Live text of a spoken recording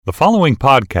The following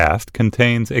podcast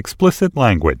contains explicit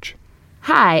language.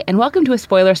 Hi, and welcome to a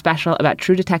spoiler special about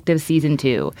True Detective Season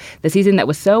 2, the season that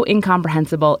was so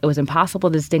incomprehensible it was impossible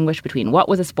to distinguish between what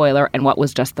was a spoiler and what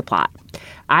was just the plot.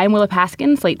 I'm Willa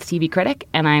Paskin, Slate's TV critic,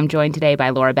 and I'm joined today by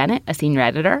Laura Bennett, a senior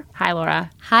editor. Hi, Laura.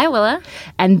 Hi, Willa.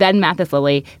 And Ben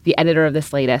Mathis-Lilley, the editor of The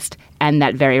Slatest, and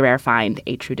that very rare find,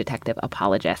 a True Detective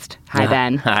apologist. Hi,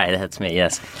 Ben. Hi, that's me,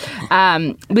 yes.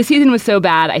 The season was so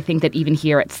bad, I think that even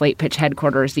here at Slate Pitch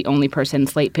headquarters, the only person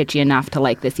Slate Pitchy enough to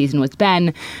like this season was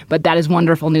Ben, but that is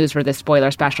wonderful news for this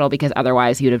spoiler special because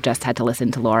otherwise you'd have just had to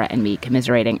listen to Laura and me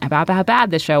commiserating about how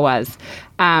bad this show was.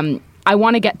 I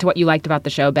want to get to what you liked about the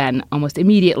show, Ben, almost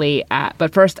immediately.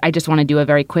 But first, I just want to do a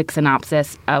very quick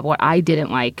synopsis of what I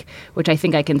didn't like, which I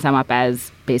think I can sum up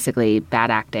as basically bad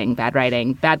acting, bad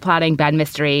writing, bad plotting, bad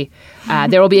mystery.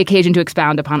 There will be occasion to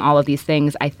expound upon all of these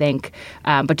things, I think.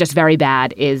 But just very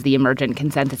bad is the emergent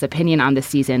consensus opinion on this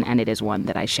season, and it is one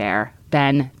that I share.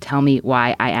 Ben, tell me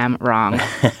why I am wrong.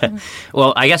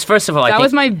 Well, I guess first of all, that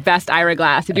was my best Ira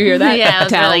Glass. Did you hear that? Yeah, it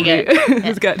was really good. It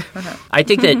was good. I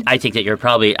think that you're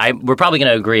probably we're probably going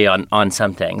to agree on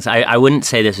some things. I wouldn't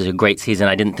say this is a great season.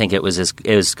 I didn't think it was as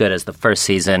good as the first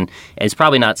season. It's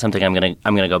probably not something I'm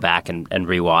gonna go back and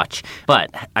rewatch.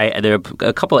 But there are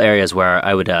a couple areas where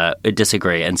I would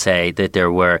disagree and say that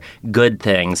there were good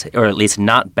things, or at least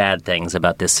not bad things,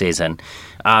 about this season.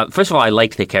 First of all, I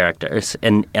liked the characters,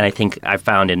 and I think I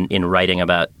found in writing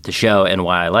about the show and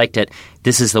why I liked it,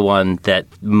 this is the one that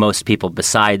most people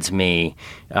besides me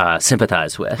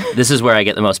sympathize with. This is where I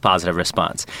get the most positive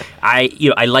response.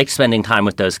 I liked spending time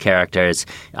with those characters.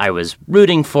 I was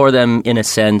rooting for them in a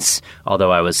sense,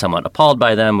 although I was somewhat appalled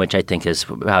by them, which I think is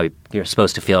how you're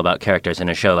supposed to feel about characters in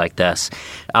a show like this.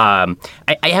 I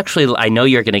know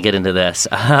you're going to get into this,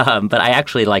 but I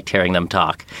actually liked hearing them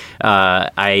talk.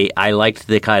 I liked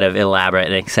the kind of elaborate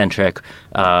and eccentric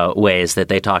ways that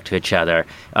they talk to each other,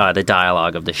 the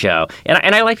dialogue of the show.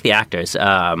 And I like the actors.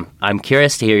 I'm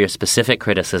curious to hear your specific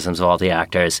criticisms of all the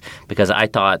actors, because I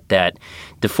thought that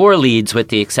the four leads, with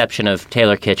the exception of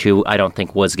Taylor Kitsch, who I don't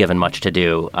think was given much to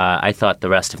do, I thought the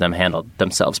rest of them handled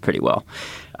themselves pretty well.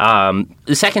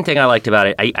 The second thing I liked about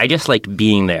it, I just liked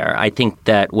being there. I think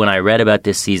that when I read about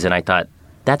this season, I thought,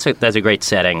 that's a great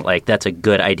setting. Like, that's a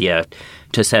good idea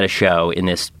to set a show in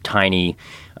this tiny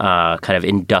kind of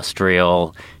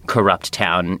industrial, corrupt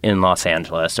town in Los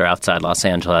Angeles or outside Los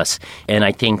Angeles. And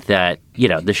I think that,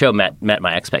 the show met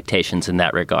my expectations in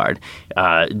that regard.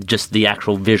 Just the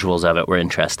actual visuals of it were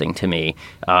interesting to me.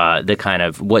 The kind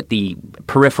of what the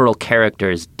peripheral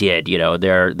characters did,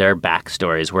 their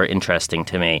backstories were interesting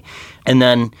to me. And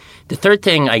then the third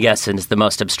thing, I guess, is the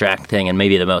most abstract thing and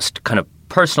maybe the most kind of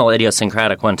personal,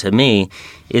 idiosyncratic one to me,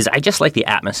 is I just like the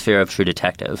atmosphere of True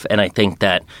Detective. And I think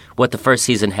that what the first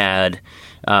season had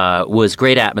was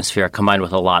great atmosphere combined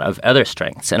with a lot of other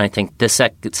strengths. And I think this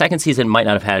second season might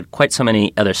not have had quite so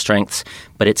many other strengths,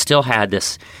 but it still had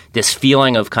this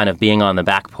feeling of kind of being on the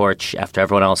back porch after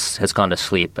everyone else has gone to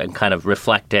sleep and kind of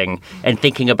reflecting and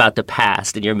thinking about the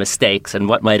past and your mistakes and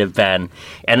what might have been.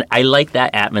 And I like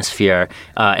that atmosphere,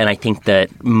 and I think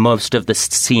that most of the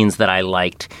scenes that I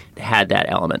liked had that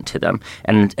element to them.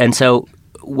 And so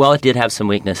while it did have some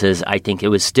weaknesses, I think it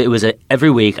was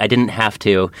every week I didn't have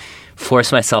to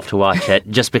force myself to watch it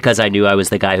just because I knew I was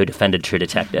the guy who defended True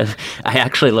Detective. I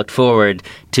actually looked forward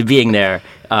to being there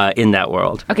in that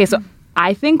world. Okay, so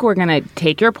I think we're going to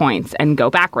take your points and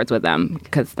go backwards with them,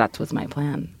 because that was my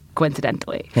plan,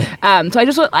 coincidentally.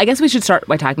 So I guess we should start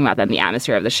by talking about then the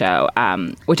atmosphere of the show,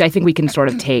 which I think we can sort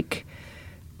of take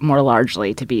more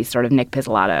largely to be sort of Nick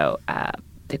Pizzolatto,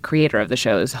 the creator of the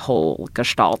show's whole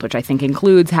gestalt, which I think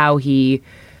includes how he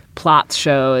plots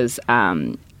shows,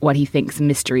 what he thinks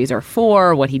mysteries are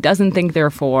for, what he doesn't think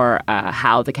they're for,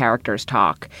 how the characters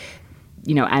talk,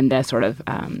 and the sort of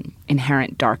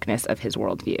inherent darkness of his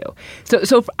worldview.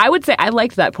 So I would say I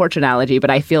liked that porch analogy, but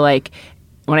I feel like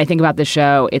when I think about the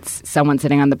show, it's someone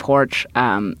sitting on the porch,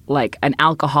 like an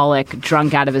alcoholic,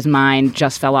 drunk out of his mind,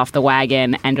 just fell off the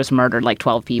wagon and just murdered like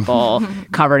 12 people,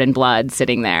 covered in blood,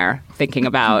 sitting there thinking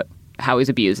about how he's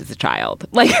abused as a child,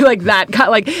 like that.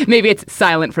 Like maybe it's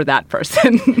silent for that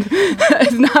person.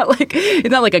 It's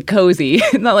not like a cozy.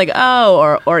 It's not like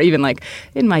or even like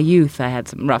in my youth I had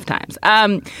some rough times.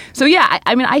 So yeah,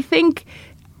 I think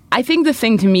the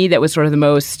thing to me that was sort of the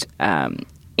most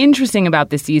interesting about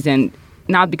this season,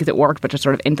 not because it worked, but just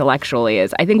sort of intellectually,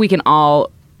 is I think we can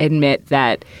all admit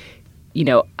that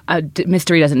a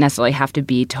mystery doesn't necessarily have to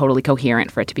be totally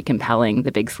coherent for it to be compelling.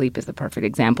 The Big Sleep is the perfect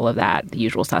example of that. The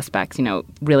Usual Suspects,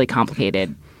 really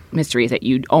complicated mysteries that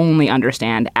you only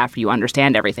understand after you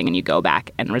understand everything and you go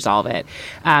back and resolve it.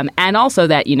 And also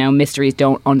that, mysteries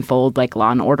don't unfold like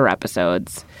Law and Order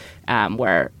episodes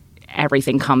where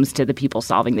everything comes to the people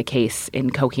solving the case in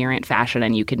coherent fashion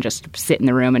and you can just sit in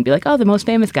the room and be like, oh, the most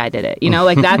famous guy did it.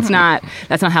 That's not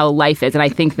how life is. And I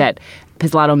think that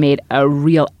Pizzolatto made a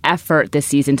real effort this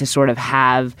season to sort of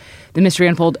have the mystery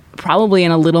unfold probably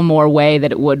in a little more way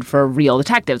that it would for real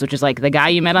detectives, which is like the guy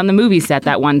you met on the movie set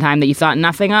that one time that you thought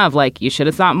nothing of, like you should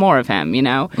have thought more of him,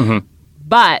 Mm-hmm.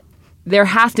 But there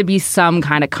has to be some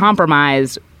kind of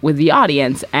compromise with the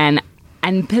audience, and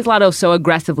Pizzolatto so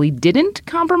aggressively didn't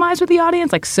compromise with the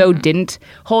audience, didn't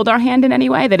hold our hand in any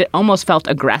way that it almost felt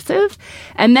aggressive.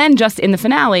 And then just in the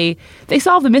finale, they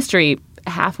solved the mystery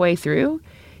halfway through.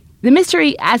 The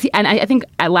mystery, and I think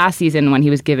at last season when he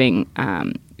was giving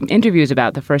interviews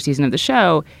about the first season of the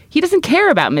show, he doesn't care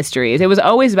about mysteries. It was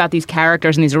always about these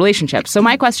characters and these relationships. So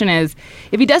my question is,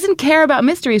 if he doesn't care about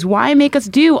mysteries, why make us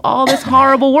do all this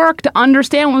horrible work to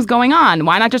understand what was going on?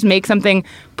 Why not just make something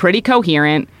pretty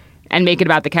coherent and make it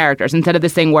about the characters instead of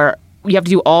this thing where you have to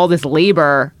do all this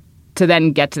labor to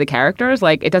then get to the characters?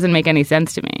 It doesn't make any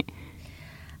sense to me.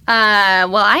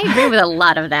 Well, I agree with a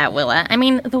lot of that, Willa. I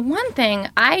mean, the one thing,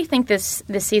 I think this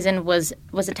season was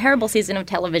a terrible season of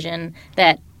television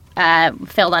that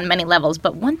failed on many levels.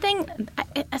 But one thing,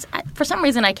 for some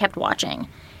reason, I kept watching.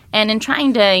 And in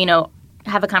trying to,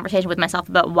 have a conversation with myself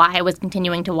about why I was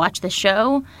continuing to watch the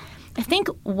show, I think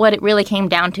what it really came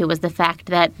down to was the fact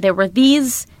that there were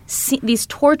these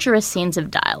torturous scenes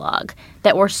of dialogue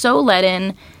that were so let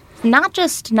in, not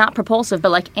just not propulsive,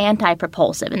 but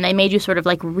anti-propulsive. And they made you sort of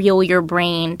reel your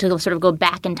brain to sort of go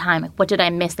back in time. What did I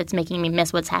miss that's making me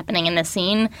miss what's happening in this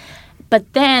scene?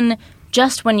 But then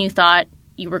just when you thought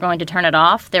you were going to turn it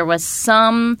off, there was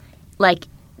some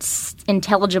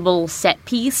intelligible set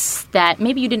piece that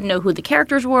maybe you didn't know who the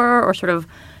characters were or sort of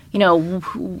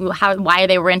why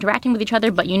they were interacting with each other,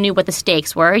 but you knew what the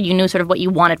stakes were. You knew sort of what you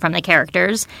wanted from the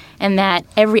characters, and that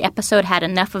every episode had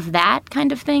enough of that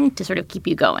kind of thing to sort of keep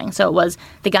you going. So it was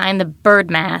the guy in the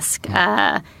bird mask,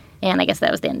 and I guess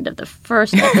that was the end of the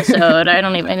first episode.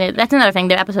 That's another thing.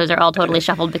 The episodes are all totally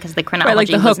shuffled because the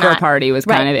chronology the hooker party was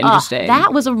kind of interesting.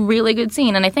 That was a really good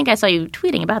scene, and I think I saw you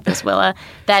tweeting about this, Willa,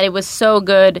 that it was so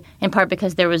good in part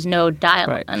because there was no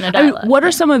dialogue. Right. No dialogue. What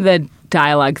are some of the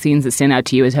dialogue scenes that stand out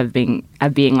to you as being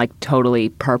totally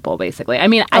purple, basically? I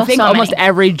mean, I think so almost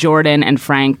every Jordan and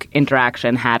Frank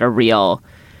interaction had a real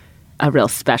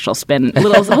special spin, a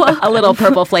little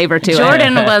purple flavor to it.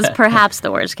 Jordan was perhaps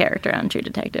the worst character on True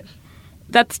Detective.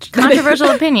 That's controversial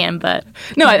opinion, but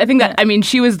no, I think that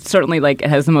she was certainly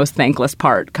has the most thankless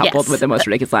part coupled with the most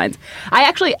ridiculous lines. I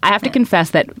have to confess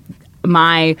that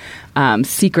my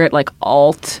secret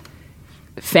alt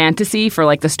fantasy for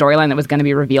the storyline that was going to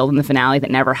be revealed in the finale that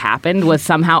never happened was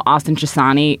somehow Austin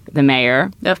Chasani, the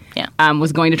mayor,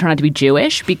 was going to turn out to be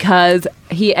Jewish because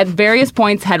he at various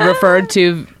points had referred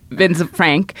to Vince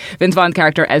Vaughn's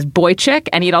character as Boychik,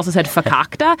 and he'd also said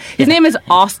Fakakta. His name is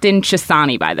Austin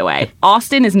Chasani, by the way.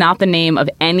 Austin is not the name of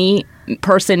any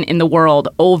person in the world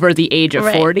over the age of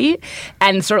 40,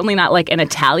 and certainly not an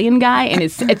Italian guy, and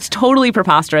it's totally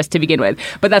preposterous to begin with.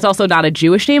 But that's also not a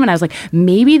Jewish name, and I was like,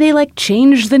 maybe they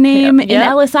changed the name in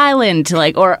Ellis Island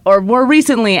to or more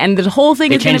recently, and the whole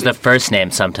thing they is change the first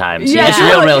name sometimes. Yeah,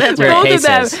 it's real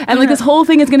cases. And this whole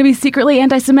thing is going to be secretly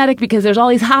anti-Semitic because there's all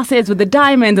these Hasids with the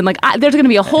diamonds, and there's going to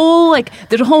be a whole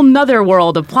there's a whole nother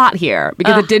world of plot here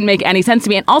because it didn't make any sense to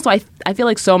me. And also, I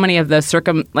feel so many of the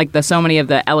so many of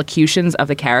the elocutions of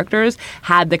the characters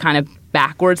had the kind of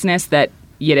backwardsness that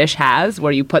Yiddish has,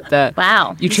 where you put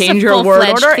you change your word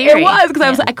order. Theory. It was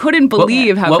because I couldn't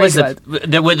believe how crazy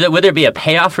it was. Would there be a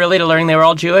payoff really to learning they were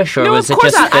all Jewish, or no, was of it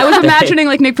course just not. I was imagining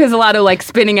Nick Pizzolatto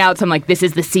spinning out some this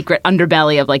is the secret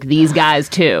underbelly of these guys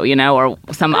too, or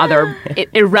some other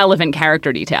irrelevant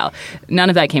character detail. None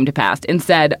of that came to pass.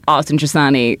 Instead, Austin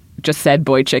Chasani just said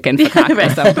Boychik and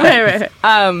Fakakta something. Right.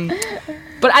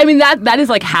 But I mean that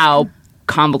is how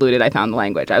convoluted I found the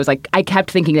language. I was I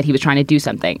kept thinking that he was trying to do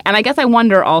something. And I guess I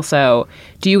wonder also,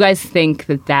 do you guys think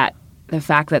that the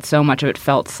fact that so much of it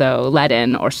felt so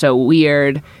let-in or so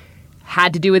weird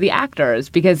had to do with the actors?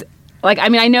 Because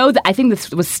I think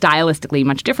this was stylistically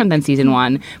much different than season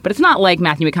one, but it's not like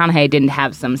Matthew McConaughey didn't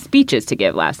have some speeches to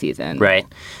give last season. Right.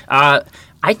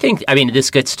 I think, I mean, this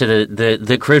gets to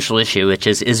the crucial issue, which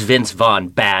is Vince Vaughn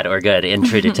bad or good in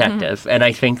True Detective? And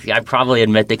I think I probably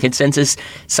admit the consensus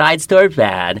sides toward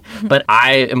bad, but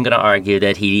I am going to argue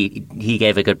that he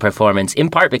gave a good performance, in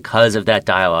part because of that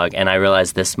dialogue. And I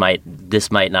realize this might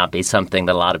not be something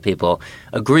that a lot of people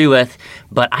agree with,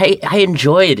 but I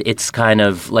enjoyed its kind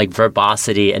of like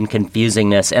verbosity and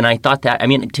confusingness. And I thought that, I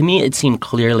mean, to me, it seemed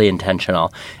clearly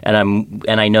intentional. And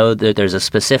I know that there's a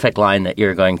specific line that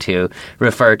you're going to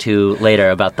refer to later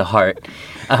about the heart.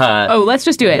 Let's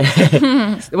just do it.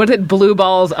 What is it? Blue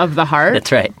balls of the heart?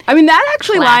 That's right. I mean, that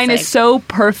actually line Classic. is so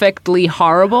perfectly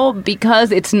horrible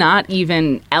because it's not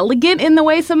even elegant in the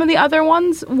way some of the other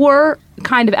ones were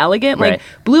kind of elegant. Right. Like,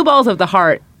 blue balls of the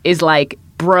heart is like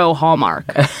bro Hallmark.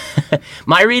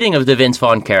 My reading of the Vince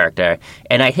Vaughn character,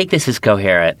 and I think this is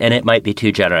coherent, and it might be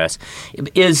too generous,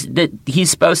 is that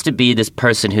he's supposed to be this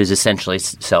person who's essentially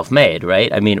self-made,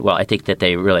 right? I mean, well, I think that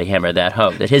they really hammered that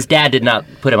home, that his dad did not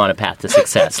put him on a path to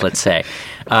success, let's say.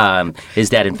 His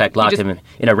dad, in fact, locked him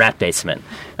in a rat basement.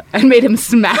 And made him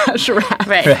smash rats.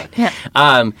 Right.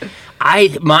 Yeah.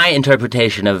 My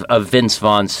interpretation of Vince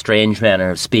Vaughn's strange manner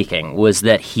of speaking was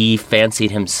that he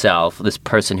fancied himself this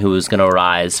person who was going to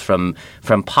rise from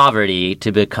poverty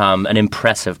to become an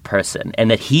impressive person, and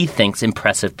that he thinks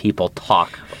impressive people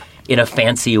talk in a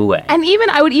fancy way. And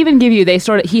I would even give you,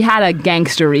 he had a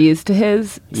gangsterese to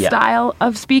his style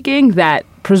of speaking that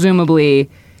presumably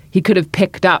he could have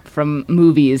picked up from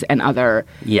movies and other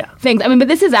things. I mean, but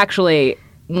this is actually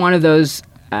one of those,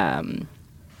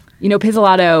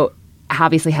 Pizzolatto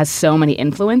obviously has so many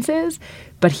influences,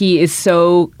 but he is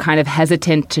so kind of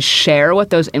hesitant to share what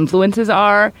those influences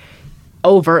are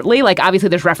overtly. Like, obviously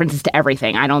there's references to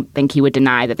everything. I don't think he would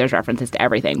deny that there's references to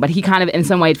everything, but he kind of, in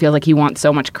some way, it feels like he wants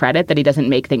so much credit that he doesn't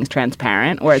make things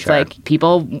transparent, where it's like,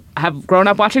 people have grown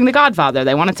up watching The Godfather.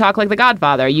 They want to talk like The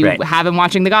Godfather. You have him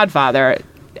watching The Godfather.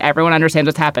 Everyone understands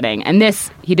what's happening. And this,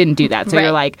 he didn't do that. So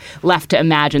you're like left to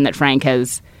imagine that Frank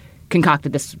has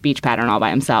concocted this speech pattern all by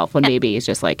himself when maybe he's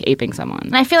just like aping someone.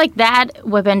 And I feel like that,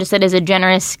 what Ben just said, is a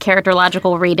generous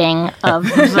characterological reading of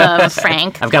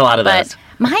Frank. I've got a lot of those.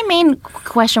 My main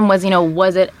question was,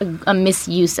 was it a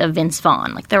misuse of Vince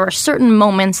Vaughn? Like, there were certain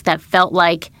moments that felt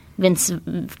like Vince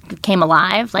came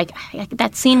alive. Like,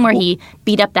 that scene where he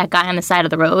beat up that guy on the side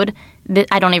of the road.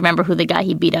 I don't even remember who the guy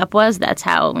he beat up was. That's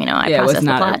how, I processed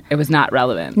the plot. It was not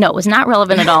relevant. No, it was not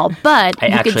relevant at all. But I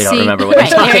you actually could don't see, remember what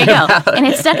you're talking about. And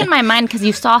it stuck in my mind because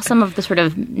you saw some of the sort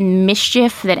of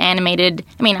mischief that animated.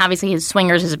 I mean, obviously his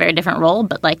Swingers is a very different role,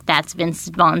 but like that's Vince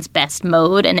Vaughn's best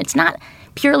mode, and it's not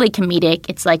purely comedic.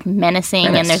 It's like menacing,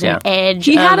 and there's an edge.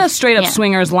 He had a straight up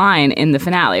Swingers line in the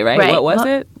finale, right? What was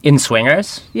it? In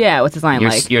Swingers? Yeah, what's his line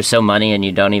You're so money and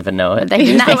you don't even know it.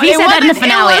 He said that in the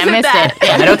finale. I missed it.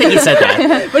 I don't think he said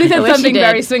that. But he said something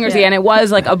very Swingersy, and it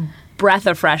was like a breath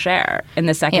of fresh air in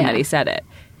the second that he said it.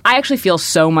 I actually feel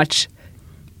so much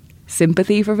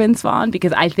sympathy for Vince Vaughn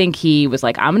because I think he was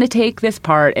like, I'm going to take this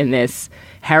part in this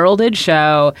heralded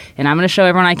show and I'm going to show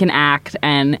everyone I can act.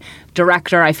 And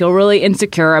director, I feel really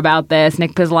insecure about this.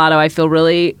 Nick Pizzolatto, I feel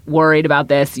really worried about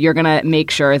this. You're going to make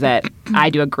sure that I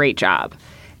do a great job.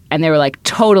 And they were like,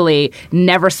 totally,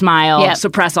 never smile,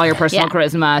 suppress all your personal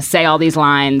charisma, say all these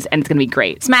lines, and it's going to be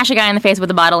great. Smash a guy in the face with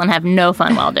a bottle and have no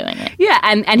fun while doing it. Yeah,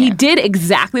 and he did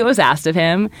exactly what was asked of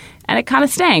him, and it kind of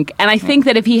stank. And I think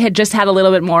that if he had just had a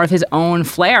little bit more of his own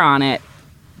flair on it,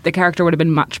 the character would have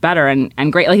been much better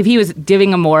and great. Like, if he was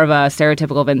giving a more of a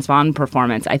stereotypical Vince Vaughn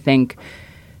performance, I think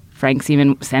Frank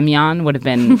Semyon would have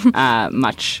been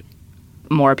much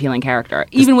more appealing character,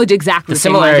 even with exactly the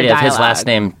similarity same of his last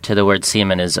name to the word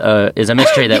semen is a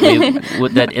mystery that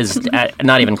that is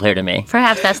not even clear to me.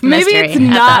 Perhaps that's the maybe mystery. It's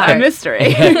not a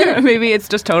mystery. Maybe it's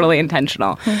just totally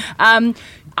intentional.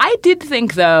 I did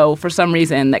think, though, for some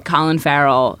reason, that Colin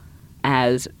Farrell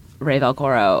as Ray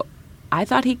Velcoro, I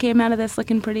thought he came out of this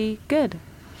looking pretty good.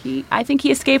 I think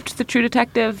he escaped the True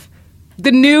Detective.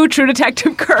 The new True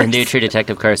Detective curse. The new True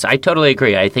Detective curse. I totally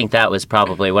agree. I think that was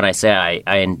probably, when I say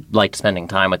I liked spending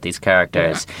time with these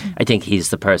characters, I think he's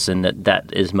the person that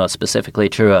is most specifically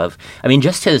true of. I mean,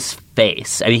 just his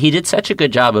face. I mean, he did such a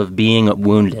good job of being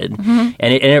wounded. And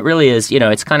it really is,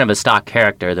 it's kind of a stock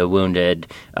character, the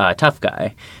wounded tough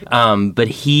guy. But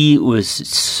he was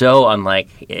so unlike,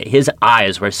 his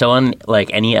eyes were so unlike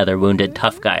any other wounded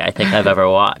tough guy I think I've ever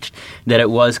watched, that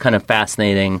it was kind of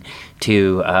fascinating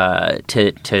to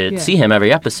see him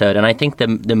every episode. And I think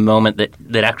the moment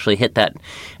that actually hit that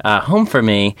home for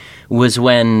me was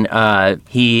when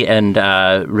he and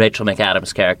Rachel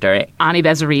McAdams' character, Ani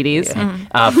Bezarides,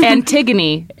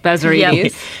 Antigone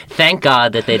Bezarides. Thank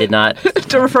God that they did not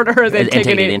to refer to her as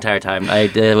Antigone the entire time.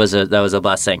 That was a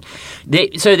blessing.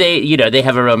 They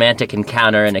have a romantic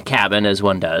encounter in a cabin, as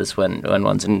one does when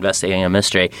one's investigating a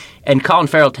mystery. And Colin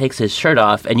Farrell takes his shirt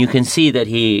off, and you can see that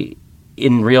he,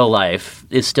 in real life,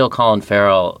 is still Colin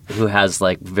Farrell, who has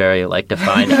very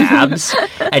defined abs.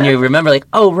 And you remember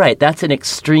oh right, that's an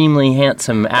extremely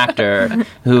handsome actor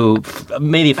who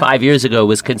maybe 5 years ago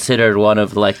was considered one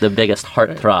of the biggest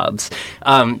heartthrobs.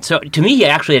 So to me, he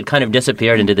actually had kind of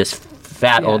disappeared into this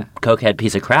fat old cokehead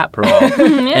piece of crap role,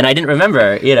 and I didn't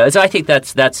remember. So I think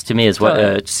that's to me is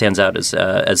what stands out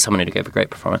as someone who gave a great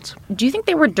performance. Do you think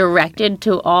they were directed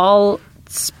to all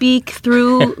speak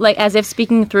through, as if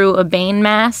speaking through a Bane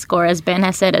mask, or as Ben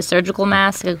has said, a surgical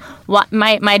mask?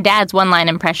 My dad's one-line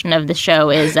impression of the show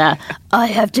is, I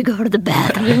have to go to the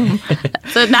bathroom.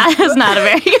 So it's not a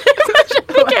very good impression of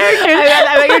the character.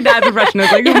 I bet your dad's impression is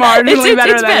marginally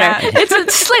better than that.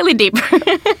 It's slightly deeper.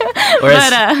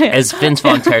 Whereas, as Vince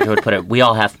Vaughn's character would put it, we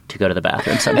all have to go to the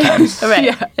bathroom sometimes. Right.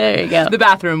 Yeah. There you go. The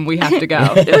bathroom, we have to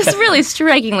go. It was really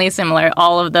strikingly similar,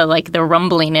 all of the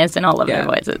rumbliness and all of their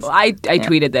voices. Well, I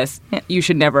tweeted this. You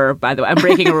should never, by the way, I'm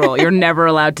breaking a rule. You're never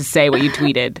allowed to say what you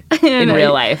tweeted in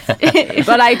real life.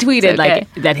 But I tweeted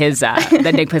that his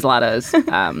that Nick Pizzolatto's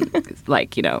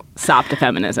sop to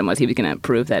feminism was he was going to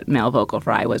prove that male vocal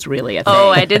fry was really a thing. Oh,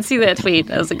 I did see that tweet.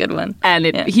 That was a good one.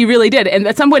 And he really did. And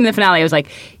at some point in the finale, I was like,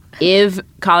 if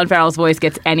Colin Farrell's voice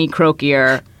gets any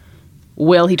croakier,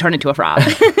 will he turn into a frog?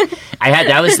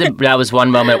 That was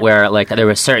one moment where there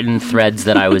were certain threads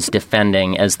that I was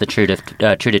defending as the True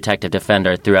Detective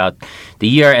defender throughout the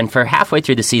year, and for halfway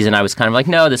through the season I was kind of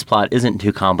no, this plot isn't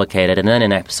too complicated, and then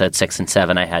in episode 6 and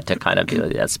 7 I had to kind of do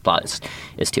this plot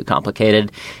is too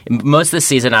complicated. Most of the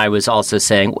season I was also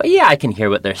saying, well, yeah, I can hear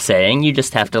what they're saying, you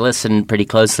just have to listen pretty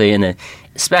closely, and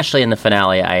especially in the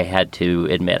finale I had to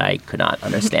admit I could not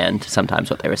understand sometimes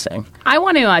what they were saying. I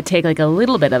want to take a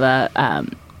little bit of a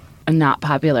not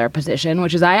popular position,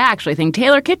 which is I actually think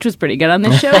Taylor Kitsch was pretty good on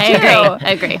this show. I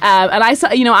agree. And I saw,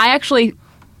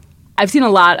 I've seen a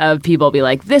lot of people be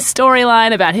like, this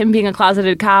storyline about him being a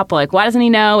closeted cop, why doesn't he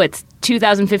know it's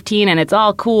 2015 and it's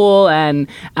all cool and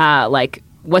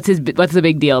what's the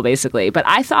big deal basically? But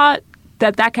I thought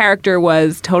that character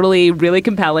was totally really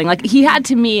compelling. He had,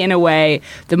 to me, in a way,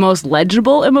 the most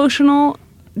legible emotional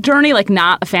journey,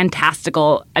 not a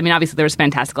fantastical. I mean, obviously there was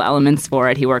fantastical elements for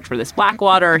it. He worked for this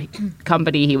Blackwater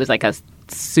company. He was a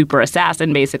super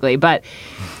assassin, basically. But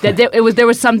there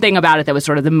was something about it that was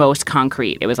sort of the most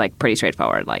concrete. It was pretty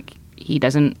straightforward. He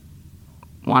doesn't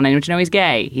want anyone to know he's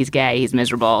gay. He's gay. He's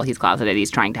miserable. He's closeted. He's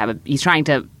trying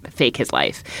to fake his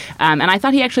life. And I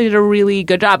thought he actually did a really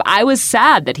good job. I was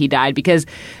sad that he died because,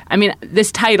 I mean,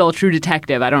 this title, True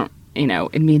Detective,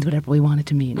 it means whatever we want it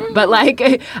to mean. But,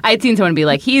 I had seen someone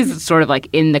be he's sort of,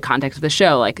 in the context of the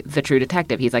show, the True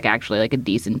Detective. He's, actually, a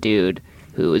decent dude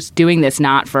who's doing this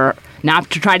not to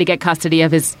try to get custody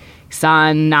of his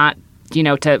son, not,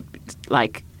 to,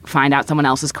 find out someone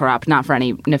else is corrupt, not for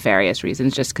any nefarious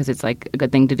reasons, just because it's, a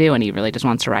good thing to do, and he really just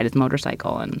wants to ride his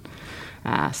motorcycle and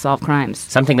solve crimes.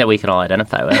 Something that we can all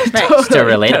identify with. Totally, just a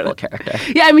relatable character.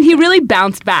 Yeah, I mean, he really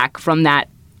bounced back from that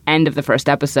end of the first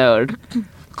episode,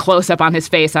 close up on his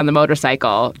face on the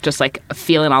motorcycle, just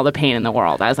feeling all the pain in the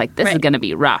world. I was like, this is going to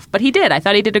be rough. But he did. I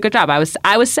thought he did a good job. I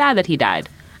was sad that he died.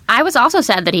 I was also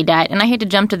sad that he died, and I hate to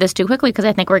jump to this too quickly because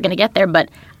I think we're going to get there, but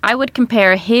I would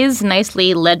compare his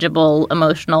nicely legible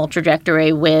emotional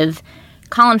trajectory with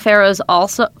Colin Farrell's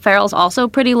also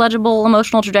pretty legible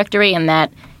emotional trajectory in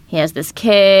that he has this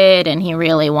kid, and he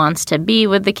really wants to be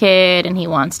with the kid, and he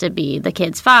wants to be the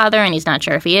kid's father, and he's not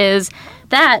sure if he is.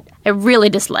 That I really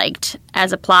disliked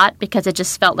as a plot because it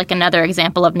just felt like another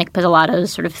example of Nick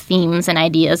Pizzolatto's sort of themes and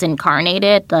ideas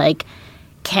incarnated,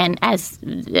 as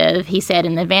he said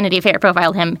in the Vanity Fair profile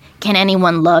of him, can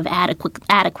anyone love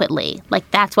adequately?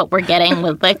 That's what we're getting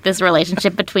with this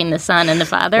relationship between the son and the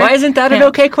father. Why isn't that an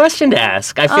okay question to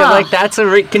ask? I feel like that's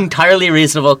an entirely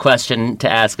reasonable question to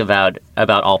ask about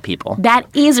all people. That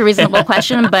is a reasonable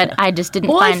question, but I just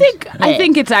didn't find I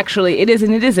think it's actually, it is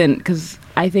and it isn't, because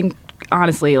I think,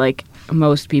 honestly,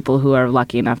 most people who are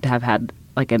lucky enough to have had,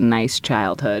 a nice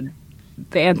childhood,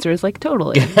 the answer is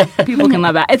totally. People can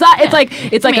love that.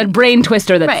 It's a brain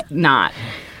twister that's not.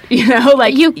 You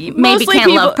maybe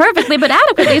can't love perfectly, but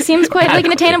adequately seems quite like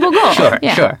an attainable goal.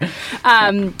 Sure.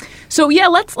 So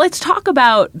let's talk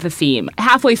about the theme.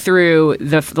 Halfway through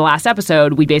the last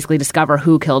episode, we basically discover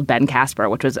who killed Ben Casper,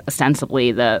 which was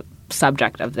ostensibly the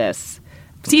subject of this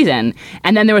season,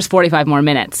 and then there was 45 more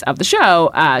minutes of the show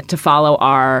to follow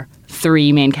our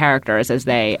three main characters as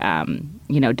they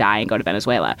die and go to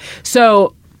Venezuela.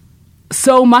 So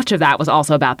so much of that was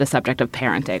also about the subject of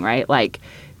parenting, right? Like,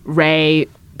 Ray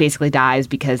basically dies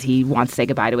because he wants to say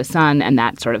goodbye to his son, and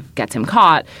that sort of gets him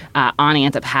caught. Ani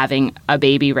ends up having a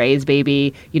baby, Ray's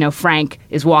baby. Frank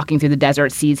is walking through the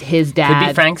desert, sees his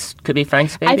dad. Could be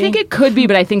Frank's baby? I think it could be,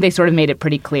 but I think they sort of made it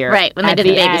pretty clear. Right, when they did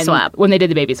the baby swap. When they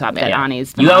did the baby swap, that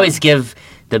Ani's the You mom. always give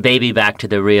the baby back to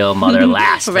the real mother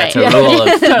last. Right. That's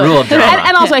a rule of drama.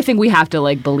 And also, I think we have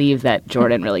to believe that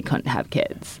Jordan really couldn't have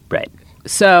kids. Right.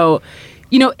 So,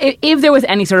 if there was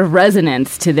any sort of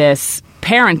resonance to this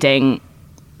parenting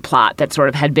plot that sort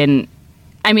of had been,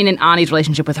 in Ani's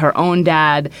relationship with her own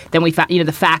dad, then we found,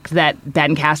 the fact that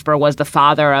Ben Casper was the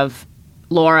father of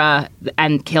Laura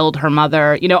and killed her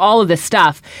mother, all of this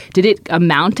stuff, did it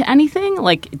amount to anything?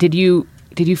 Did you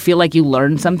feel like you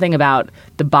learned something about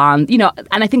the bond?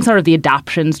 And I think sort of the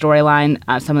adoption storyline,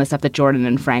 some of the stuff that Jordan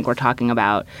and Frank were talking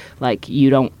about, you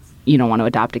don't want to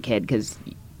adopt a kid because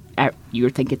you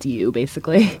think it's you,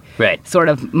 basically. Right. Sort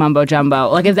of mumbo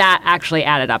jumbo. If that actually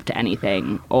added up to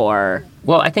anything, or...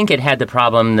 Well, I think it had the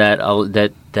problem that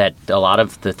a lot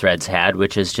of the threads had,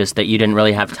 which is just that you didn't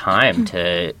really have time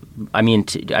to.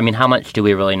 How much do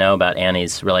we really know about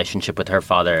Annie's relationship with her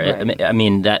father?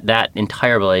 Right. That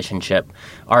entire relationship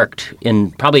arced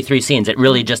in probably 3 scenes. It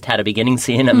really just had a beginning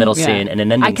scene, a middle scene, and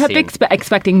an ending scene. I kept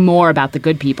expecting more about the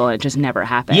good people, and it just never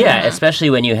happened. Yeah,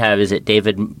 especially when you have, is it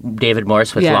David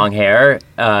Morse with long hair?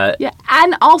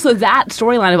 And also that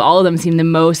storyline of all of them seemed the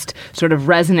most sort of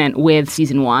resonant with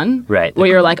season 1. Right. Where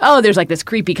you're like, oh, there's this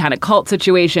creepy kind of cult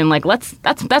situation.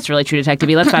 That's really True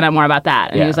Detective-y. Let's find out more about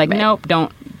that. And he was like, nope,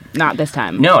 don't. Not this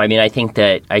time. No, I think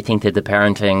that the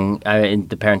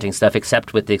parenting stuff,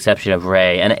 except with the exception of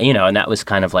Ray, and and that was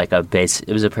kind of like it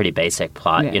was a pretty basic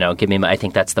plot. Yeah. I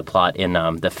think that's the plot in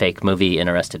the fake movie in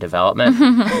Arrested Development,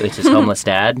 which is homeless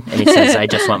dad, and he says, "I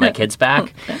just want my kids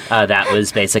back." That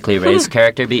was basically Ray's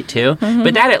character beat too.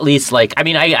 But that at least,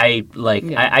 I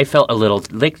felt a little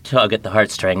tug at the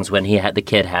heartstrings when the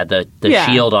kid had the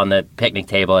shield on the picnic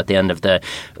table at the end of the.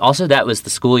 Also, that was the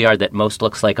schoolyard that most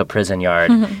looks like a prison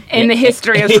yard. In the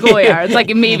history of schoolyards.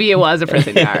 Maybe it was a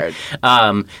prison yard.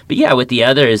 But yeah, with the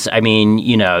others,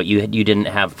 you didn't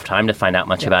have time to find out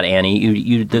much about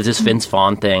Annie. There's this Vince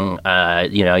Vaughn thing.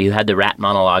 You had the rat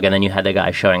monologue, and then you had the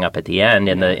guy showing up at the end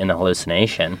in the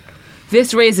hallucination.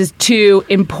 This raises 2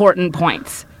 important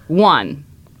points. 1,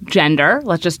 gender.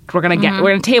 We're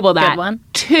gonna table that. Good one.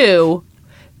 2,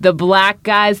 the black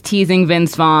guys teasing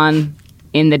Vince Vaughn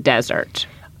in the desert.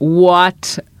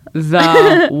 What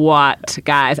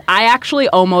guys? I actually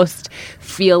almost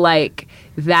feel like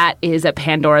that is a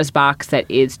Pandora's box that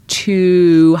is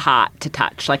too hot to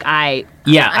touch. I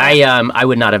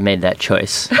would not have made that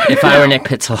choice if I were Nick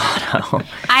Pizzolatto.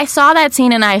 I saw that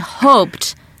scene and I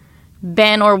hoped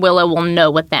Ben or Willa will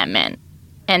know what that meant.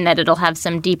 And that it'll have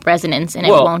some deep resonance and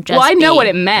it won't just I know what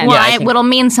it meant. Well, it'll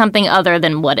mean something other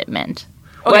than what it meant.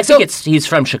 Well, I think he's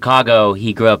from Chicago.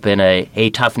 He grew up in a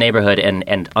tough neighborhood,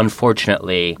 and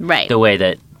unfortunately, the way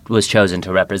that was chosen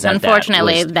to represent that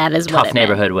is what tough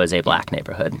neighborhood was a black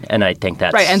neighborhood, and I think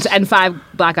that's right. And 5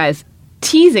 black guys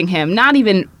teasing him, not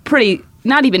even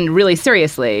really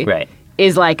seriously, right,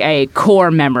 is a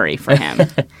core memory for him.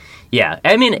 Yeah,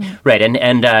 right,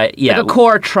 and a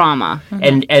core trauma,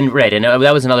 and right, and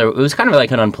that was another. It was kind of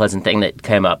an unpleasant thing that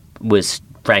came up was.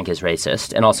 Frank is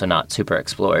racist and also not super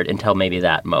explored until maybe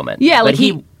that moment. Yeah, but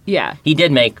he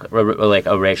did make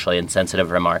a racially insensitive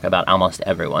remark about almost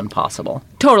everyone possible.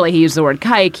 Totally, he used the word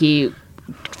kike. He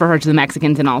referred to the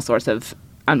Mexicans in all sorts of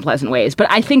unpleasant ways.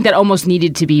 But I think that almost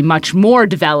needed to be much more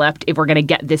developed if we're going to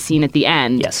get this scene at the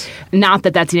end. Yes, not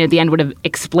that scene at the end would have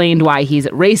explained why he's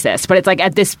racist, but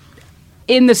it's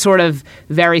in the sort of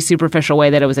very superficial way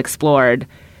that it was explored.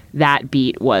 That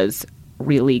beat was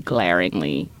really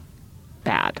glaringly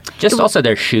bad. Just also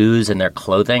their shoes and their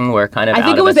clothing were kind of I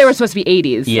think it was they were supposed to be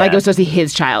 80s. Yeah. It was supposed to be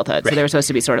his childhood. Right. So they were supposed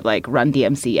to be sort of Run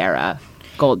DMC era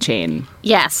gold chain.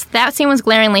 Yes, that scene was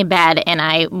glaringly bad and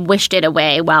I wished it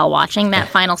away while watching that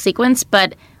final sequence.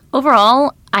 But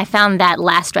overall, I found that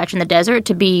last stretch in the desert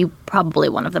to be probably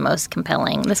one of the most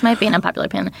compelling. This might be an unpopular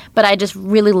opinion, but I just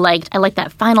really liked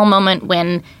that final moment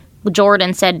when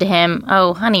Jordan said to him,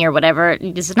 "Oh, honey," or whatever.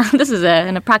 This is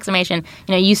an approximation.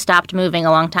 You stopped moving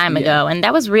a long time ago, and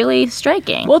that was really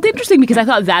striking. Well, it's interesting because I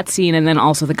thought that scene and then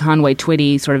also the Conway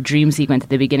Twitty sort of dream sequence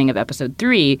at the beginning of episode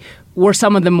 3 were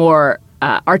some of the more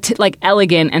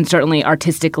elegant and certainly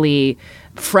artistically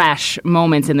fresh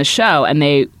moments in the show, and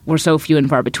they were so few and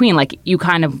far between. Like, you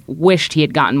kind of wished he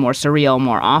had gotten more surreal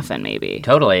more often, maybe.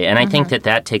 Totally. And I think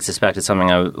that takes us back to something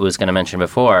I was going to mention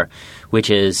before, which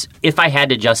is, if I had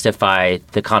to justify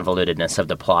the convolutedness of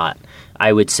the plot,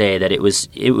 I would say that it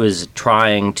was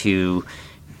trying to,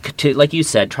 like you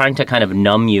said, trying to kind of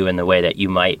numb you in the way that you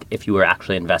might if you were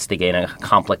actually investigating a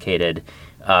complicated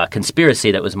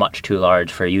conspiracy that was much too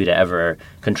large for you to ever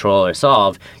control or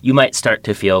solve. You might start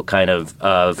to feel kind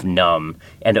of numb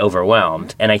and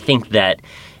overwhelmed. And I think that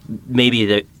maybe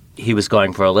that he was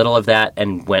going for a little of that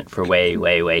and went for way,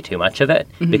 way, way too much of it,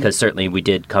 because certainly we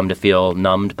did come to feel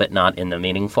numbed, but not in the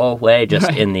meaningful way,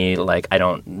 just in the, like, I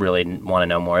don't really want to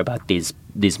know more about these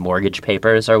mortgage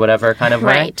papers or whatever kind of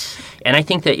way. Right. And I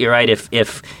think that you're right.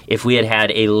 If we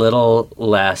had a little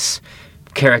less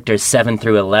characters 7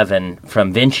 through 11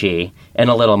 from Vinci and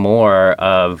a little more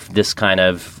of this kind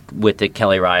of with the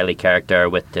Kelly Riley character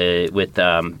with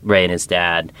Ray and his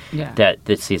dad, that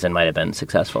this season might have been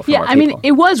successful for more people. I mean,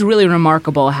 it was really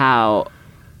remarkable how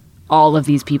all of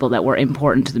these people that were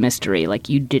important to the mystery, like,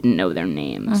 you didn't know their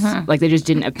names. Like, they just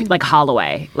didn't, like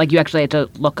Holloway. Like, you actually had to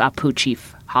look up who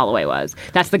Chief Holloway was.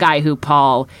 That's the guy who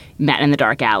Paul met in the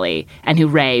dark alley and who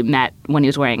Ray met when he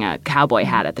was wearing a cowboy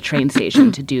hat at the train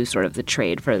station to do sort of the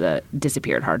trade for the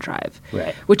disappeared hard drive.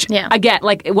 Right. Which, again,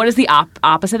 like, what is the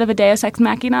opposite of a deus ex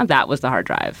machina? That was the hard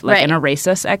drive. Like, an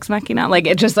erasus ex machina. Like,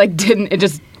 it just, like, didn't, it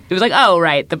was like, oh,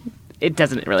 right, it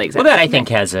doesn't really exist. Well, that I think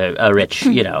has a rich,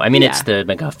 I mean, it's the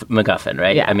MacGuffin,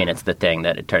 right? Yeah. I mean, it's the thing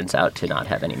that it turns out to not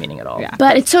have any meaning at all. Yeah.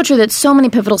 But it's so true that so many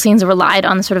pivotal scenes relied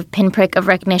on the sort of pinprick of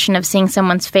recognition of seeing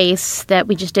someone's face that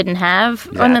we just didn't have.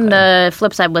 Exactly. And then the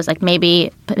flip side was, like,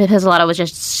 maybe Pizzolatto was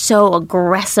just so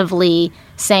aggressively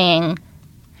saying,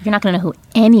 you're not going to know who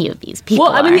any of these people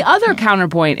are. Well, I mean, the other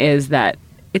counterpoint is that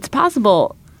it's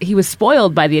possible he was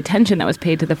spoiled by the attention that was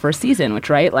paid to the first season, which,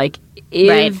 right? Like,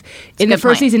 if in the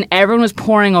first season, everyone was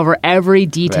poring over every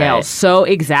detail so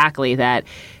exactly that,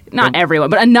 not everyone,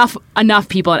 but enough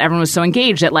people, and everyone was so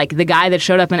engaged that, like, the guy that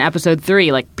showed up in episode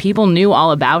 3, like, people knew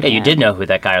all about him. Yeah, you did know who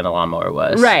that guy on the lawnmower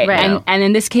was. Right. And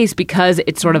in this case, because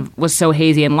it sort of was so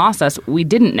hazy and lost us, we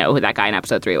didn't know who that guy in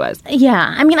episode 3 was.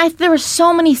 Yeah. I mean, there were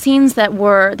so many scenes that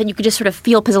you could just sort of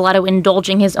feel Pizzolatto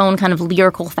indulging his own kind of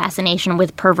lyrical fascination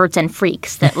with perverts and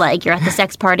freaks, that, like, you're at the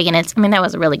sex party and that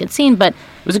was a really good scene, but...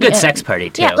 It was a good sex party,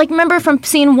 too. Yeah, like, remember from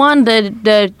scene 1,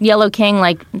 the Yellow King,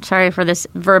 like, sorry for this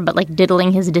verb, but, like,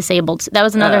 diddling his disabled... That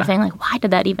was another thing, like, why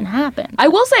did that even happen? I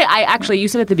will say, you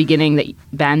said at the beginning that,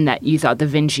 Ben, that you thought the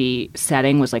Vinci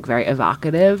setting was, like, very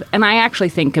evocative, and I actually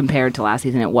think compared to last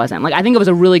season, it wasn't. Like, I think it was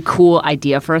a really cool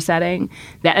idea for a setting,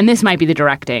 and this might be the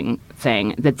directing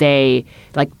thing, that they,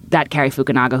 like, that Cary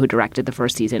Fukunaga, who directed the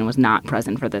first season, was not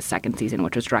present for the second season,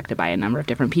 which was directed by a number of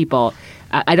different people.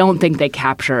 I don't think they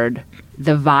captured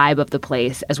the vibe of the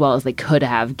place as well as they could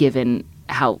have, given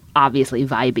how obviously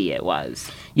vibey it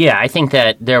was. Yeah, I think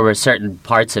that there were certain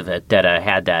parts of it that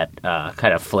had that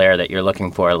kind of flair that you're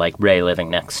looking for, like Ray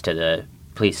living next to the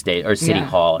police station or city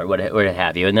hall or what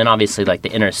have you. And then obviously, like,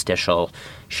 the interstitial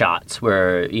shots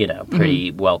were,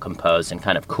 pretty well composed and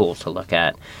kind of cool to look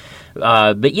at.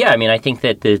 But yeah, I mean, I think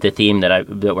that the theme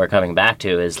that we're coming back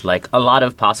to is, like, a lot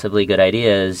of possibly good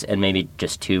ideas and maybe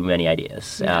just too many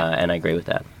ideas. And I agree with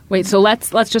that. Wait, so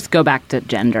let's just go back to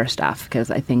gender stuff, because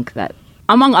I think that,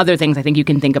 among other things, I think you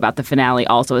can think about the finale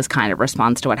also as kind of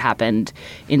response to what happened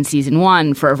in season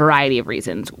 1 for a variety of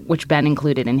reasons, which Ben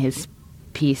included in his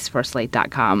piece for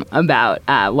Slate.com about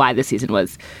why this season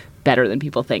was better than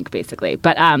people think, basically.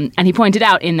 But and he pointed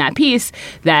out in that piece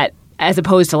that, as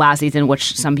opposed to last season,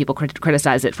 which some people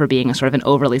criticized it for being a sort of an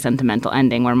overly sentimental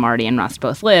ending where Marty and Russ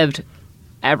both lived,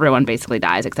 everyone basically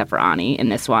dies except for Ani in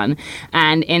this one.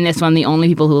 And in this one, the only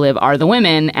people who live are the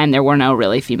women, and there were no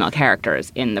really female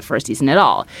characters in the first season at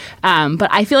all. But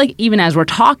I feel like even as we're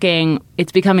talking,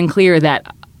 it's becoming clear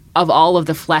that of all of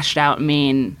the fleshed out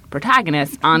main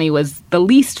protagonists, Ani was the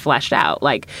least fleshed out.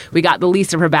 Like, we got the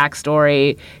least of her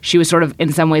backstory. She was sort of,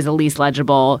 in some ways, the least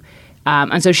legible.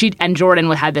 And so Jordan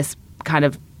had this kind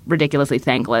of ridiculously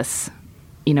thankless,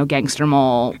 gangster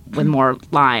mole with more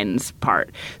lines part.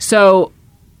 So,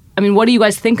 I mean, what do you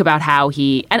guys think about how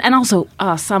he... And also,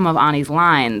 some of Ani's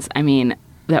lines, I mean,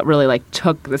 that really, like,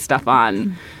 took the stuff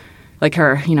on, like,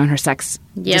 her, in her sex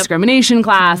discrimination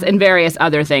class and various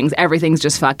other things. Everything's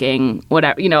just fucking,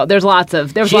 whatever. There's lots of...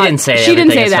 She didn't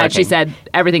say that. Fucking. She said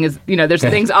everything is, there's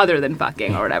things other than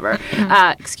fucking or whatever.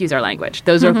 Excuse our language.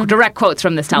 Those are direct quotes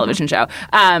from this television show.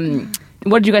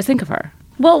 What did you guys think of her?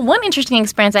 Well, one interesting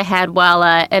experience I had while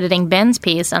editing Ben's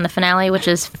piece on the finale, which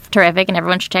is terrific, and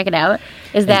everyone should check it out,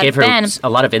 is that gave her Ben a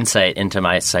lot of insight into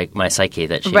my psyche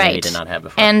that she maybe did not have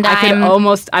before. And I'm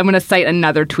going to cite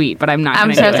another tweet, but I'm not going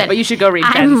to so do it. upset. But you should go read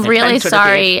Ben's. I'm really Ben's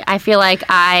sorry. I feel like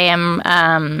I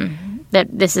am that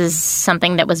this is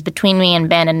something that was between me and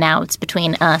Ben, and now it's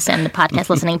between us and the podcast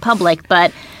listening public.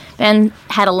 But Ben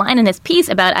had a line in his piece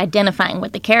about identifying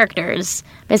with the characters.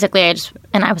 Basically,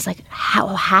 I was like,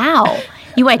 how?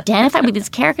 You identify with these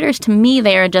characters? To me,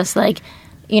 they're just like,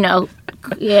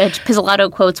 Pizzolatto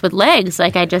quotes with legs.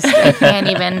 Like, I can't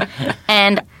even.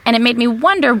 And it made me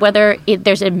wonder whether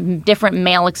there's a different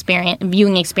male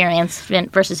viewing experience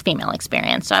versus female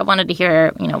experience. So I wanted to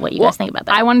hear, what you guys think about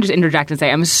that. I wanted to interject and say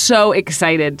I'm so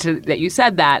excited that you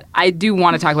said that. I do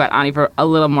want to talk about Ani for a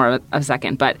little more of a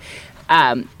second, but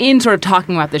in sort of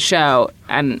talking about the show,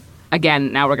 and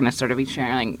again, now we're going to sort of be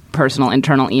sharing personal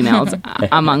internal emails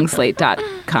among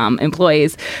Slate.com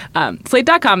employees.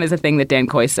 Slate.com is a thing that Dan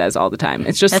Coy says all the time.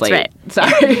 It's just Slate. That's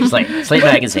right. Sorry. Slate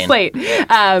Magazine. Slate.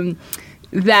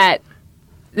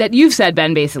 That you've said,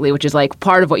 Ben, basically, which is like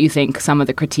part of what you think some of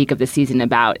the critique of the season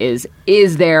about is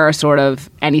there sort of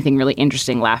anything really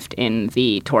interesting left in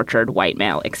the tortured white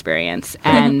male experience?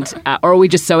 And or are we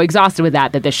just so exhausted with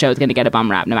that this show is going to get a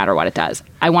bum rap no matter what it does?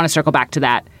 I want to circle back to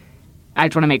that. I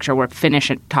just want to make sure we're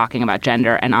finished talking about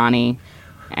gender. And Ani,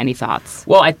 any thoughts?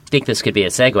 Well, I think this could be a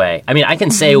segue. I mean, I can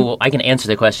say, I can answer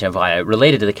the question of why I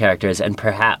related to the characters, and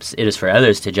perhaps it is for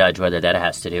others to judge whether that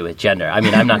has to do with gender. I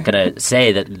mean, I'm not going to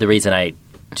say that the reason I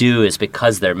do is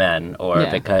because they're men or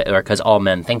because all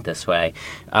men think this way.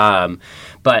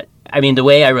 But I mean, the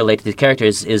way I relate to the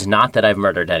characters is not that I've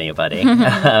murdered anybody.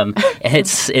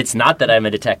 It's not that I'm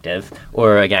a detective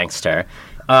or a gangster.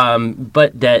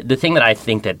 But the thing that I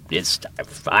think that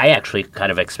I actually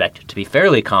kind of expected to be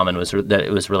fairly common that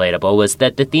it was relatable was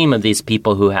that the theme of these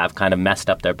people who have kind of messed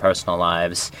up their personal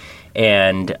lives,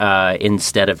 and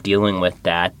instead of dealing with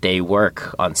that, they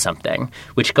work on something,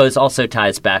 which also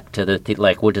ties back to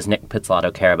what does Nick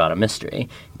Pizzolatto care about a mystery?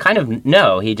 Kind of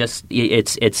no.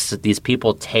 It's these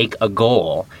people take a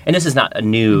goal, and this is not a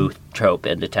new trope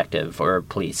in detective or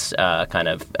police kind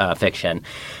of fiction,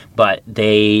 but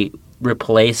they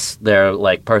replace their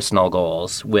personal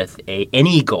goals with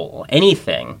any goal,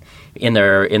 anything in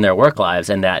their work lives,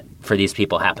 and that for these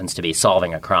people happens to be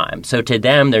solving a crime. So to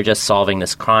them, they're just solving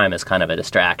this crime as kind of a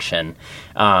distraction,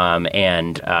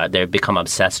 and they become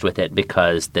obsessed with it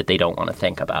because that they don't want to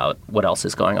think about what else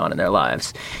is going on in their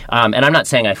lives. And I'm not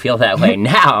saying I feel that way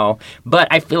now, but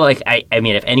I feel like I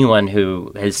mean, if anyone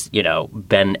who has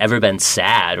ever been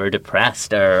sad or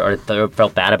depressed or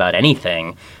felt bad about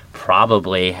anything,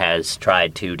 probably has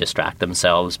tried to distract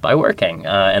themselves by working.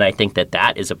 And I think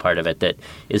that is a part of it that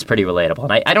is pretty relatable.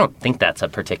 And I don't think that's a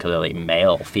particularly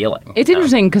male feeling. It's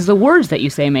interesting because the words that you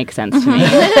say make sense to me.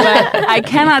 But I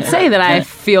cannot say that I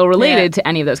feel related to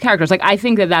any of those characters. Like, I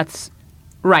think that's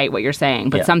right, what you're saying.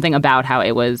 But something about how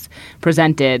it was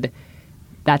presented,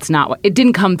 that's not what... It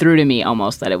didn't come through to me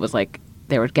almost that it was like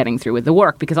they were getting through with the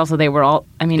work, because also they were all,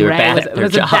 I mean, Ray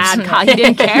was a bad cop. He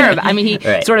didn't care about, I mean, he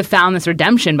sort of found this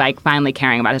redemption by finally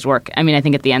caring about his work. I mean, I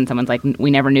think at the end someone's like, we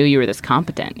never knew you were this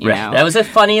competent, you know? That was a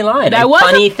funny line. That was a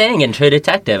funny thing in True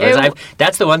Detective.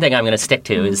 That's the one thing I'm going to stick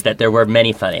to, is that there were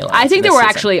many funny lines. I think there were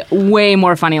actually way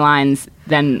more funny lines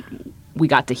than we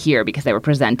got to hear because they were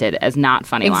presented as not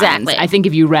funny lines. I think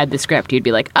if you read the script, you'd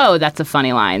be like, oh, that's a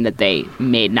funny line that they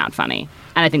made not funny.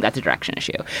 And I think that's a direction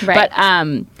issue. Right.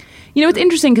 But, you know, it's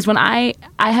interesting because when I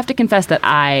have to confess that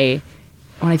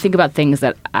when I think about things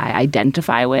that I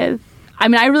identify with, I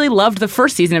mean, I really loved the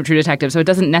first season of True Detective, so it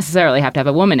doesn't necessarily have to have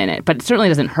a woman in it, but it certainly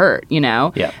doesn't hurt, you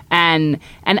know? Yeah. And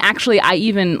actually,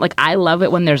 I love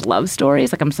it when there's love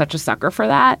stories. Like, I'm such a sucker for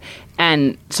that.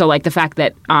 And so, like, the fact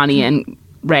that Ani and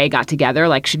Ray got together,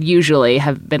 like, should usually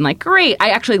have been like, great. I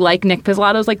actually like Nick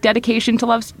Pizzolatto's, like, dedication to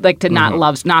love, like, to not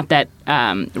love, not that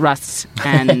Russ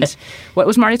and what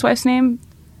was Marty's wife's name?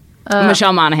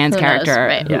 Michelle Monaghan's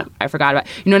character, who I forgot about.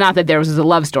 You know, not that there was a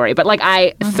love story, but, like,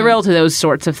 I thrill to those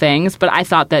sorts of things. But I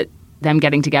thought that them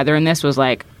getting together in this was,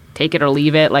 like, take it or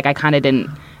leave it. Like, I didn't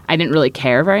really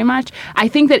care very much. I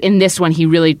think that in this one, he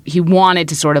wanted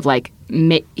to sort of, like,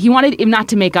 he wanted him not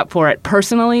to make up for it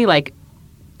personally, like,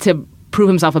 to prove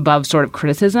himself above sort of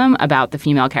criticism about the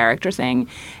female character thing.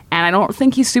 And I don't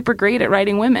think he's super great at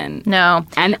writing women. No.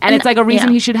 And it's like a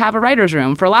reason he should have a writer's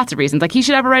room for lots of reasons. Like, he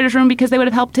should have a writer's room because they would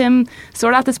have helped him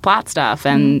sort out this plot stuff,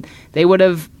 and they would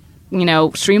have, you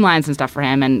know, streamlined some stuff for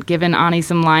him and given Ani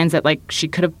some lines that, like, she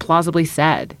could have plausibly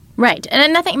said. Right.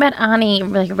 And nothing about Ani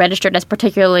like registered as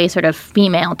particularly sort of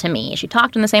female to me. She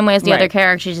talked in the same way as the other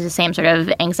characters. She has the same sort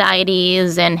of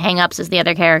anxieties and hang-ups as the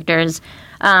other characters.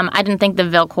 I didn't think the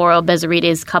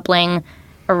Velcoro-Bezarides coupling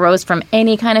arose from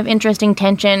any kind of interesting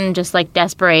tension, just like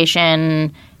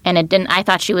desperation. And it didn't. I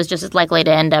thought she was just as likely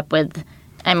to end up with,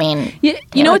 I mean... Yeah,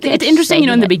 it's interesting,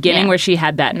 in the beginning where she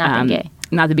had that... Not gay.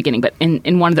 Not the beginning, but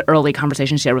in one of the early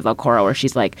conversations she had with Velcoro where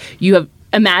she's like,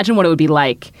 imagine what it would be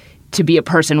like to be a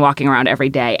person walking around every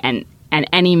day and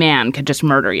any man could just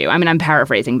murder you. I mean, I'm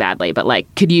paraphrasing badly, but like,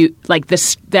 could you, like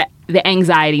the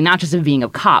anxiety, not just of being a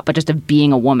cop, but just of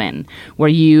being a woman, where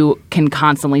you can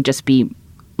constantly just be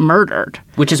murdered.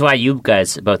 Which is why you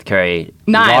guys both carry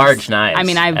knives. Large knives. I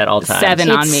mean, I at all have times. 7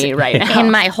 on me right now.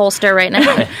 In my holster right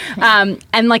now.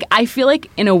 And like, I feel like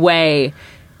in a way...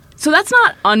 So that's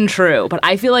not untrue, but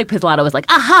I feel like Pizzolatto was like,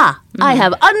 aha, I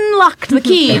have unlocked the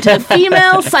key to the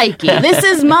female psyche. This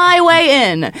is my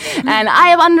way in. And I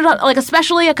have, like,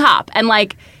 especially a cop. And,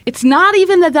 like, it's not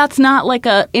even that's not, like,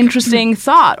 a interesting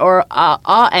thought or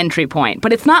a entry point.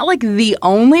 But it's not, like, the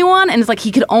only one. And it's like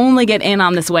he could only get in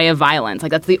on this way of violence.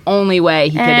 Like, that's the only way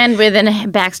he could. And with a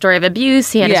backstory of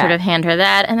abuse, he had to sort of hand her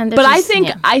that. And then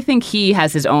I think he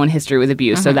has his own history with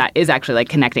abuse, so that is actually, like,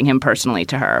 connecting him personally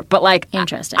to her. But, like,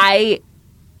 interesting.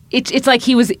 It's like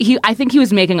I think he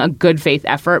was making a good faith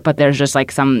effort, but there's just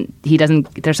like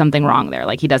there's something wrong there.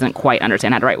 Like he doesn't quite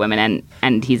understand how to write women,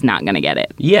 and he's not going to get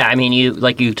it. Yeah, I mean,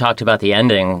 you talked about the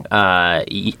ending.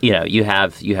 You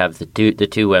have the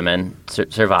two women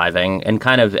surviving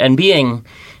and being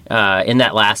in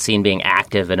that last scene being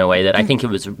active in a way that I think it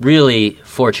was really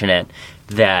fortunate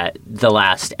that the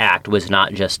last act was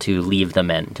not just to leave the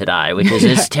men to die, which is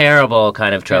this terrible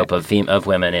kind of trope of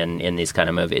women in these kind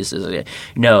of movies.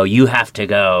 No, you have to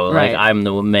go. Right. Like I'm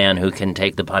the man who can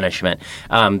take the punishment.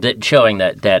 Showing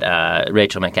that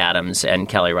Rachel McAdams and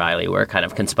Kelly Riley were kind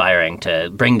of conspiring to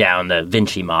bring down the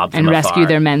Vinci mob from and afar. rescue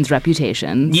their men's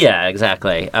reputations. Yeah,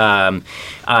 exactly.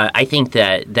 I think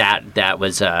that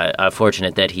was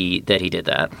fortunate that he did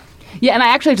that. Yeah, and I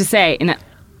actually have to say, in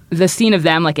the scene of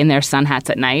them like in their sun hats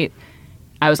at night,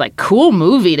 I was like, cool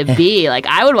movie to be. Like,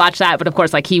 I would watch that, but of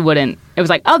course, like, he wouldn't. It was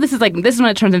like, oh, this is when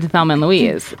it turns into Thelma and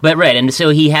Louise. But right, and so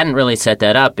he hadn't really set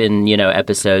that up in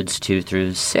episodes 2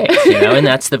 through 6, and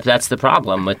that's the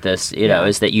problem with this,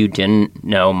 is that you didn't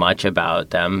know much about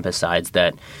them besides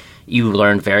that you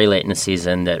learned very late in the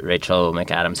season that Rachel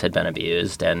McAdams had been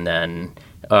abused, and then.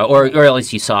 Or at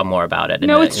least you saw more about it.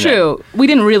 No, it's true. We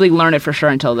didn't really learn it for sure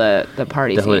until the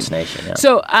party the scene. hallucination. Yeah.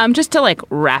 So just to like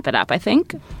wrap it up, I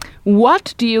think,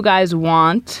 what do you guys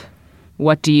want?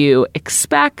 What do you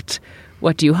expect?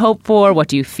 What do you hope for? What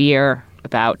do you fear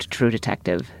about True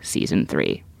Detective Season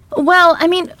 3? Well, I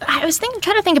mean, I was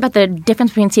trying to think about the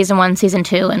difference between Season 1 and Season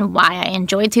 2 and why I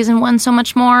enjoyed Season 1 so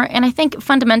much more. And I think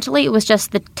fundamentally it was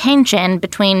just the tension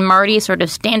between Marty's sort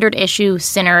of standard issue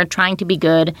sinner trying to be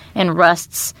good and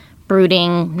Rust's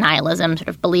brooding nihilism, sort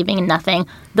of believing in nothing.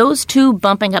 Those two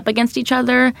bumping up against each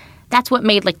other, that's what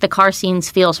made like the car scenes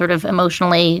feel sort of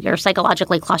emotionally or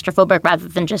psychologically claustrophobic rather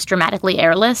than just dramatically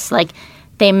airless. Like,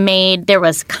 there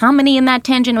was comedy in that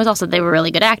tension. It was also, they were really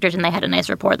good actors and they had a nice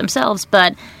rapport themselves.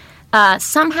 But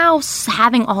somehow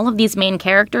having all of these main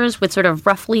characters with sort of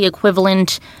roughly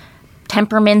equivalent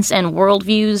temperaments and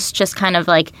worldviews just kind of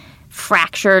like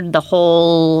fractured the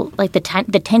whole, like the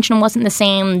tension wasn't the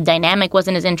same, dynamic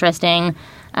wasn't as interesting.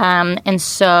 And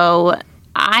so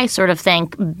I sort of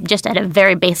think just at a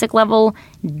very basic level,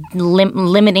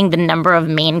 limiting the number of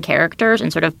main characters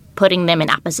and sort of putting them in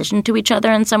opposition to each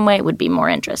other in some way would be more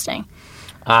interesting.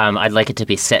 I'd like it to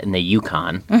be set in the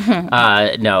Yukon. Mm-hmm.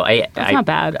 That's not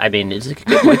bad. I mean, it's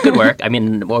good work. I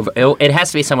mean, it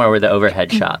has to be somewhere where the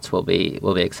overhead shots will be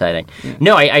exciting. Yeah.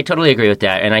 No, I totally agree with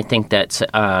that, and I think that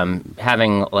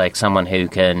having like someone who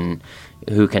can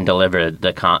deliver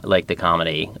the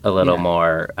comedy a little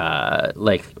more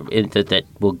that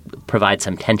will provide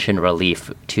some tension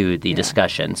relief to the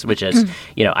discussions, which is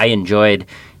I enjoyed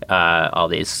all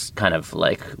these kind of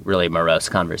like really morose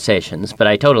conversations, but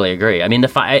I totally agree. I mean,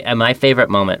 my favorite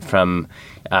moment from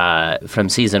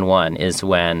season 1 is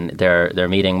when they're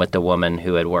meeting with the woman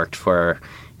who had worked for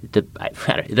the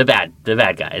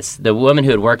bad guys, the woman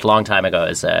who had worked a long time ago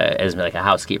as like a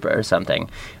housekeeper or something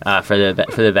for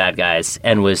the bad guys,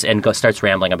 and starts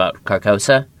rambling about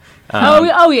Carcosa.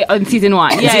 In season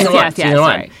 1, season one.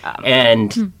 Sorry.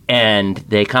 And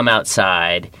they come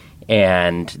outside.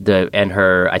 And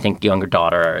her, I think, younger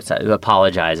daughter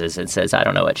apologizes and says, I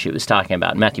don't know what she was talking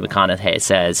about. And Matthew McConaughey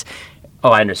says,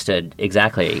 I understood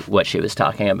exactly what she was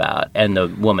talking about. And the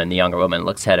younger woman,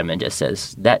 looks at him and just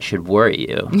says, "That should worry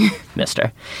you,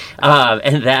 mister."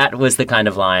 And that was the kind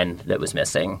of line that was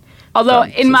missing. Although,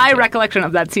 in my recollection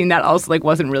of that scene, that also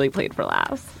wasn't really played for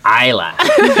laughs. I laughed.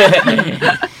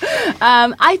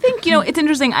 I think, it's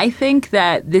interesting. I think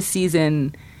that this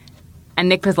season, and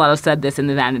Nick Pizzolatto said this in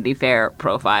the Vanity Fair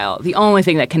profile, the only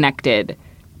thing that connected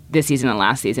this season and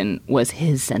last season was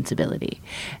his sensibility.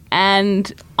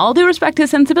 And all due respect to his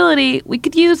sensibility, we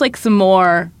could use some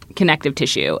more connective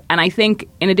tissue. And I think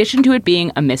in addition to it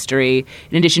being a mystery,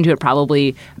 in addition to it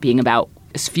probably being about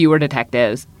fewer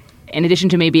detectives, in addition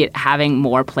to maybe it having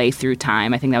more play through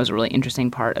time, I think that was a really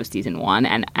interesting part of season 1.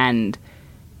 And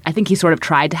I think he sort of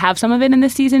tried to have some of it in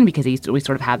this season because we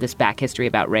sort of have this back history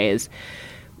about Ray's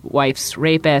wife's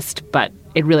rapist, but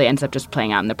it really ends up just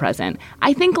playing out in the present.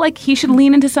 I think he should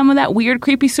lean into some of that weird,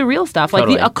 creepy, surreal stuff,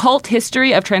 totally. The occult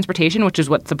history of transportation, which is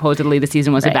what supposedly the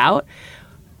season was about.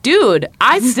 Dude,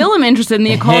 I still am interested in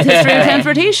the occult history of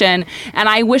transportation, and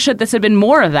I wish that this had been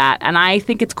more of that. And I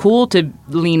think it's cool to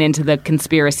lean into the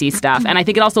conspiracy stuff, and I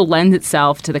think it also lends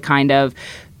itself to the kind of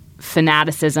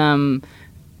fanaticism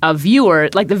of viewer,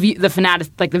 the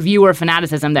viewer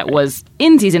fanaticism that was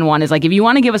in season 1 is if you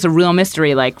want to give us a real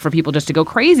mystery, for people just to go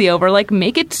crazy over,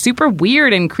 make it super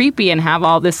weird and creepy and have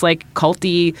all this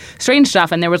culty, strange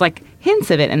stuff. And there was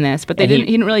hints of it in this, but he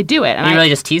didn't really do it. And he really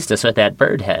just teased us with that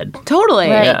bird head.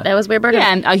 Totally. Right. Yeah. That was weird bird head.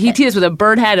 Yeah, and he teased us with a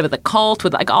bird head, with a cult,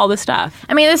 with all this stuff.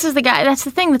 I mean, this is the guy. That's the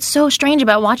thing that's so strange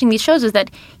about watching these shows is that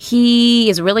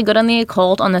he is really good on the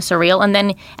occult, on the surreal, and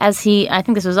then I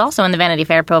think this was also in the Vanity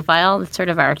Fair profile, that's sort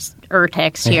of our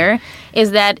text here, is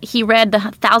that he read the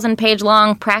 1,000-page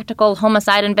long practical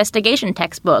homicide investigation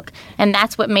textbook, and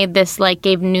that's what made this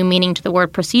gave new meaning to the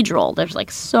word procedural. There's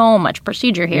so much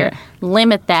procedure here. Yeah.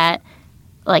 Limit that.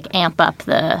 Amp up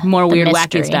the more weird,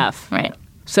 mystery. wacky stuff. Right.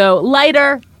 So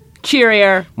lighter,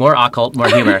 cheerier. More occult, more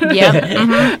humor. Yep.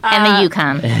 Mm-hmm. And the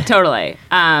Yukon. Totally.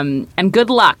 And good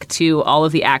luck to all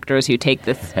of the actors who take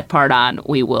this part on.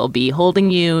 We will be holding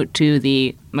you to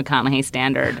the McConaughey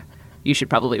standard. You should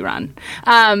probably run.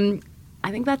 I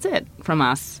think that's it from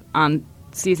us on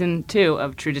season 2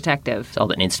 of True Detective. That's all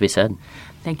that needs to be said.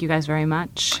 Thank you guys very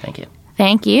much. Thank you.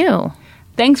 Thank you.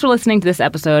 Thanks for listening to this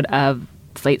episode of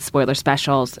Slate Spoiler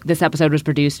Specials. This episode was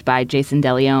produced by Jason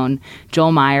DeLeon.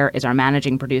 Joel Meyer is our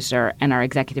managing producer, and our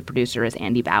executive producer is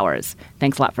Andy Bowers.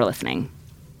 Thanks a lot for listening.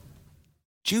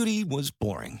 Judy was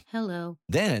boring. Hello.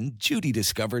 Then Judy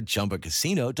discovered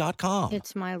ChumbaCasino.com.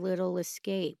 It's my little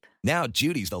escape. Now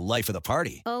Judy's the life of the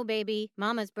party. Oh, baby,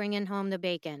 mama's bringing home the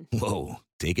bacon. Whoa,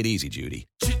 take it easy, Judy.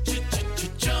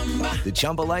 The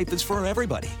Chumba life is for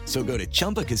everybody. So go to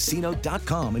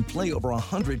ChumbaCasino.com and play over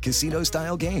 100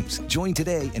 casino-style games. Join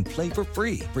today and play for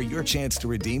free for your chance to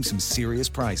redeem some serious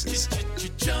prizes.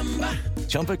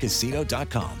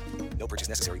 ChumbaCasino.com. No purchase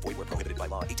necessary. Void where prohibited by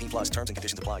law. 18+ terms and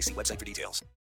conditions apply. See website for details.